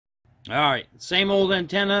Alright, same old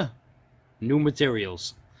antenna, new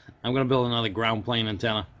materials. I'm going to build another ground plane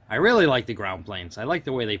antenna. I really like the ground planes. I like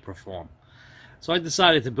the way they perform. So I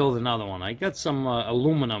decided to build another one. I got some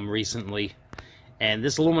aluminum recently, and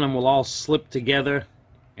this aluminum will all slip together,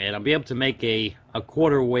 and I'll be able to make a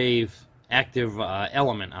quarter wave active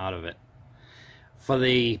element out of it. For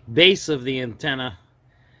the base of the antenna,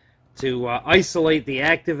 to isolate the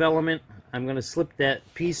active element, I'm going to slip that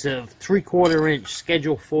piece of 3/4 inch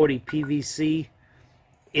Schedule 40 PVC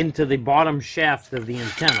into the bottom shaft of the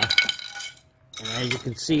antenna. And as you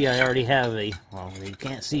can see, I already have well, you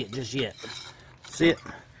can't see it just yet. See it?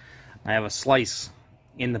 I have a slice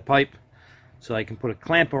in the pipe, so I can put a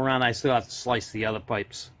clamp around. I still have to slice the other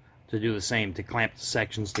pipes to do the same, to clamp the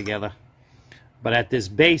sections together. But at this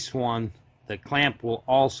base one, the clamp will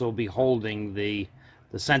also be holding the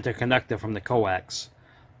center conductor from the coax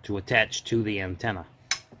to attach to the antenna.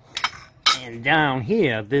 And down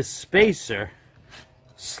here, this spacer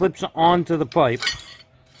slips onto the pipe,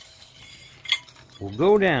 will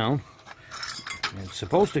go down, and it's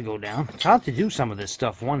supposed to go down. It's hard to do some of this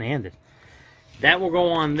stuff one-handed. That will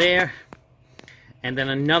go on there, and then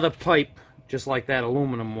another pipe, just like that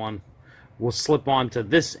aluminum one, will slip onto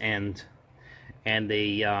this end, and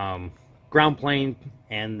the ground plane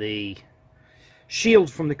and the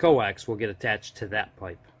shield from the coax will get attached to that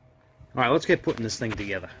pipe. Alright, let's get putting this thing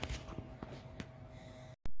together.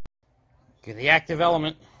 Okay, the active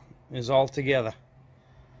element is all together.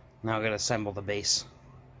 Now I'm going to assemble the base.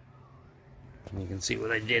 And you can see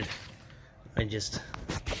what I did. You can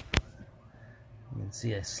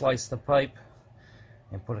see I sliced the pipe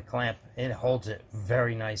and put a clamp. It holds it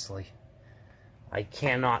very nicely. I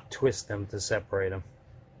cannot twist them to separate them.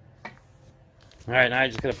 Alright, now I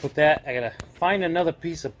just got to put that. I got to find another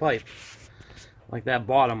piece of pipe, like that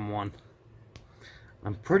bottom one.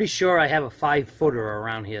 I'm pretty sure I have a 5-footer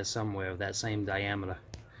around here somewhere of that same diameter.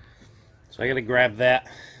 So I got to grab that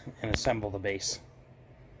and assemble the base.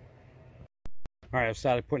 Alright, I've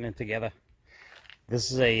started putting it together.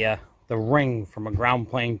 This is the ring from a ground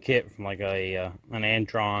plane kit, from like an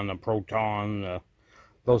Antron, a Proton,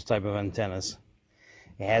 those type of antennas.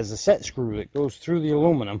 It has a set screw that goes through the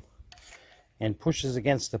aluminum and pushes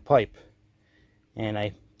against the pipe. And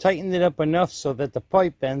I tightened it up enough so that the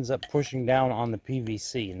pipe ends up pushing down on the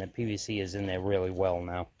PVC, and the PVC is in there really well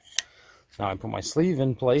now. So now I put my sleeve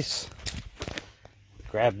in place,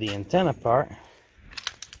 grab the antenna part.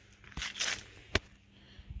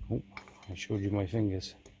 Oh, I showed you my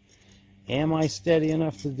fingers. Am I steady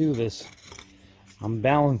enough to do this? I'm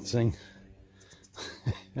balancing.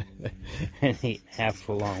 And he half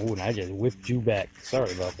full on. Ooh, and I just whipped you back.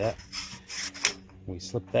 Sorry about that. We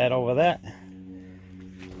slip that over that.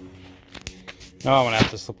 Oh, I'm going to have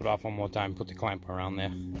to slip it off one more time, put the clamp around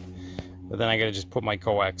there. But then I got to just put my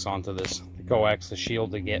coax onto this. The coax, the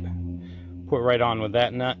shield to get put right on with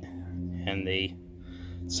that nut. And the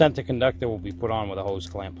center conductor will be put on with a hose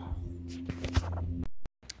clamp.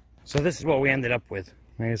 So this is what we ended up with.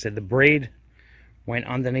 Like I said, the braid went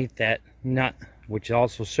underneath that nut, which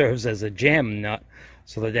also serves as a jam nut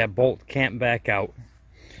so that that bolt can't back out.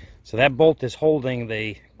 So that bolt is holding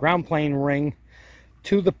the ground plane ring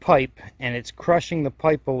to the pipe, and it's crushing the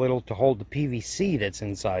pipe a little to hold the PVC that's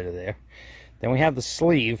inside of there. Then we have the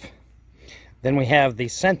sleeve. Then we have the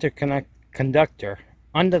center conductor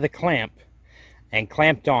under the clamp and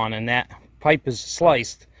clamped on, and that pipe is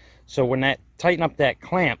sliced. So when that tighten up that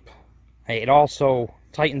clamp, it also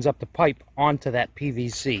tightens up the pipe onto that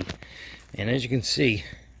PVC. And as you can see,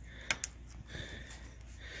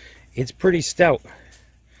 it's pretty stout.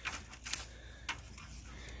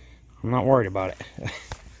 I'm not worried about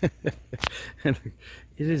it. It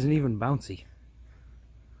isn't even bouncy.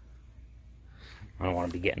 I don't want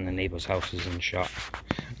to be getting the neighbors' houses in shot.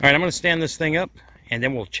 Alright, I'm going to stand this thing up, and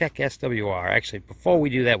then we'll check SWR. Actually, before we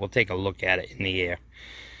do that, we'll take a look at it in the air.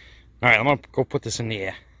 Alright, I'm going to go put this in the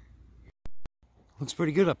air. Looks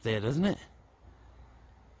pretty good up there, doesn't it?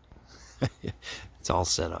 It's all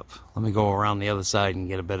set up. Let me go around the other side and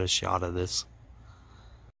get a better shot of this.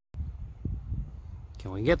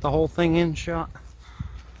 Can we get the whole thing in shot?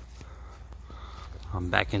 I'm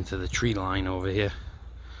back into the tree line over here.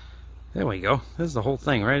 There we go. There's the whole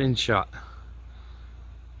thing right in shot.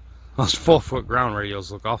 Those 4-foot ground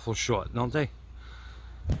radios look awful short, don't they?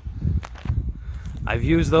 I've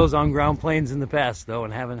used those on ground planes in the past, though,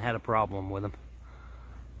 and haven't had a problem with them.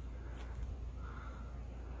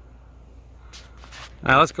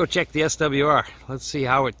 Now let's go check the SWR. Let's see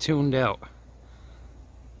how it tuned out.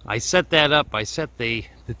 I set that up. I set the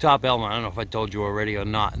top element. I don't know if I told you already or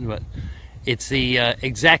not, but it's the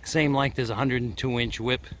exact same length as a 102-inch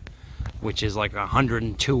whip. which is like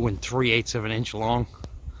 102 3/8 of an inch long.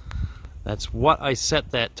 That's what I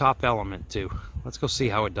set that top element to. Let's go see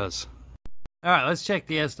how it does. Alright, let's check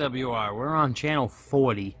the SWR. We're on channel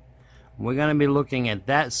 40. We're going to be looking at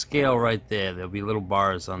that scale right there. There'll be little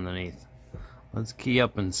bars underneath. Let's key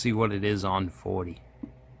up and see what it is on 40.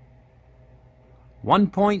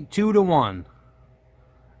 1.2 to 1.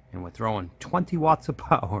 And we're throwing 20 watts of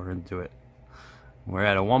power into it. We're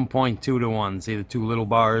at a 1.2 to 1. See the two little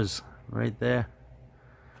bars right there?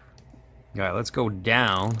 Alright, let's go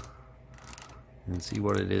down and see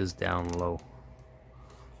what it is down low.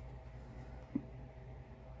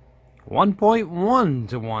 1.1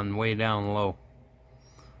 to 1 way down low.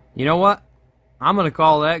 You know what? I'm going to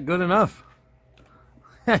call that good enough.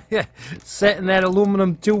 Setting that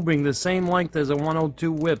aluminum tubing the same length as a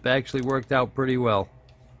 102 whip actually worked out pretty well.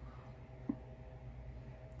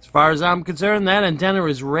 As far as I'm concerned, that antenna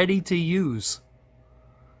is ready to use.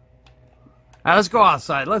 Now let's go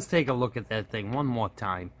outside. Let's take a look at that thing one more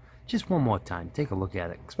time. Just one more time. Take a look at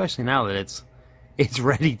it. Especially now that it's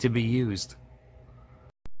ready to be used.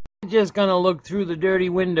 I'm just gonna look through the dirty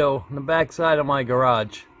window on the back side of my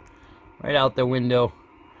garage. Right out the window.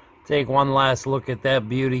 Take one last look at that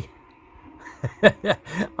beauty. I'm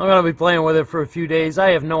gonna be playing with it for a few days.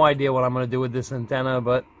 I have no idea what I'm gonna do with this antenna,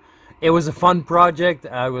 but it was a fun project.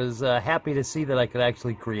 I was happy to see that I could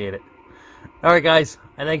actually create it. Alright guys,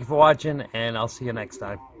 I thank you for watching, and I'll see you next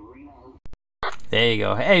time. There you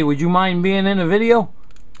go. Hey, would you mind being in a video?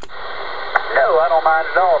 No, I don't mind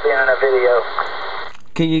at all being in a video.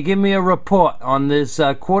 Can you give me a report on this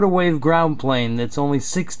quarter wave ground plane that's only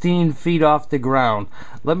 16 feet off the ground?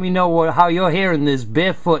 Let me know how you're hearing this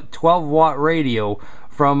barefoot 12-watt radio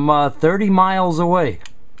from 30 miles away.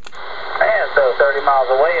 Man, so 30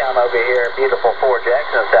 miles away, I'm over here in beautiful Fort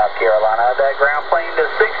Jackson, South Carolina. That ground plane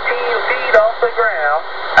is 16 feet off the ground.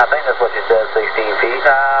 I think that's what you said, 16 feet.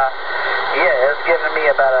 Yeah, it's giving me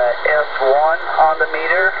about a S1 on the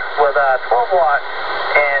meter with 12 watts,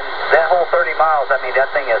 and that whole 30 miles, I mean, that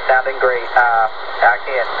thing is sounding great.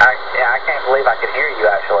 I can't believe I can hear you,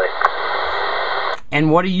 actually. And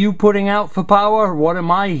what are you putting out for power? What am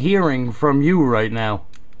I hearing from you right now?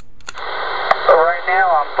 So right now,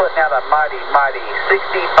 I'm putting out a mighty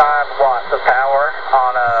 65 watts of power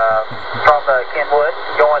on from the Kenwood,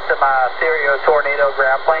 going to my Stereo Tornado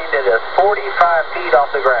ground plane that is 45 feet off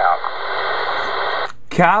the ground.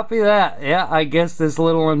 Copy that. Yeah, I guess this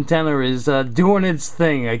little antenna is doing its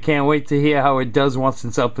thing. I can't wait to hear how it does once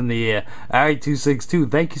it's up in the air. Alright, 262,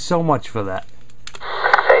 thank you so much for that.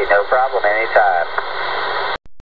 Hey, no problem, anytime.